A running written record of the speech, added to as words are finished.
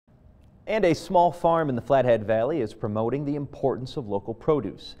And a small farm in the Flathead Valley is promoting the importance of local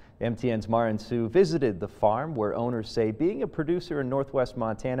produce. MTN's Mara and Sue visited the farm, where owners say being a producer in northwest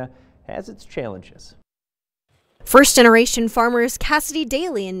Montana has its challenges. First-generation farmers Cassidy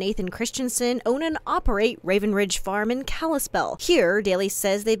Daly and Nathan Christensen own and operate Raven Ridge Farm in Kalispell. Here, Daly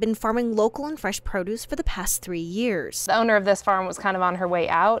says they've been farming local and fresh produce for the past 3 years. The owner of this farm was kind of on her way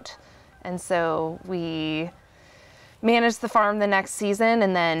out, and so we managed the farm the next season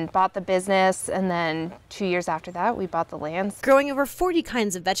and then bought the business, and then 2 years after that we bought the lands. Growing over 40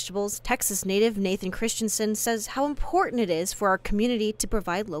 kinds of vegetables, Texas native Nathan Christensen says how important it is for our community to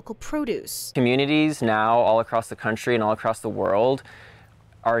provide local produce. Communities now all across the country and all across the world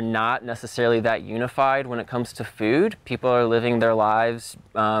are not necessarily that unified when it comes to food. People are living their lives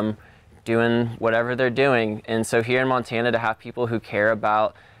doing whatever they're doing, and so here in Montana, to have people who care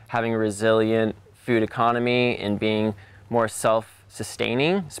about having a resilient food economy and being more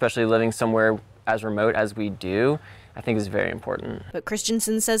self-sustaining, especially living somewhere as remote as we do, I think is very important. But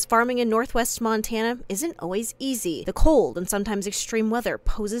Christensen says farming in northwest Montana isn't always easy. The cold and sometimes extreme weather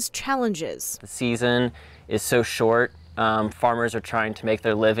poses challenges. The season is so short. Farmers are trying to make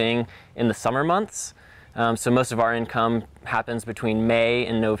their living in the summer months. So most of our income happens between May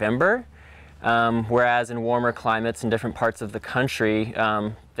and November. Whereas in warmer climates in different parts of the country,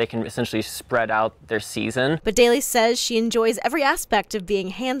 they can essentially spread out their season. But Daly says she enjoys every aspect of being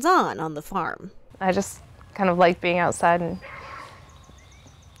hands-on on the farm. I just kind of like being outside and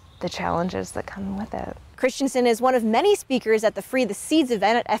the challenges that come with it. Christensen is one of many speakers at the Free the Seeds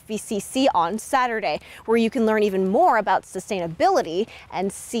event at FVCC on Saturday, where you can learn even more about sustainability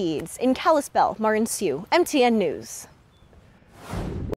and seeds. In Kalispell, Mara and Sue, MTN News.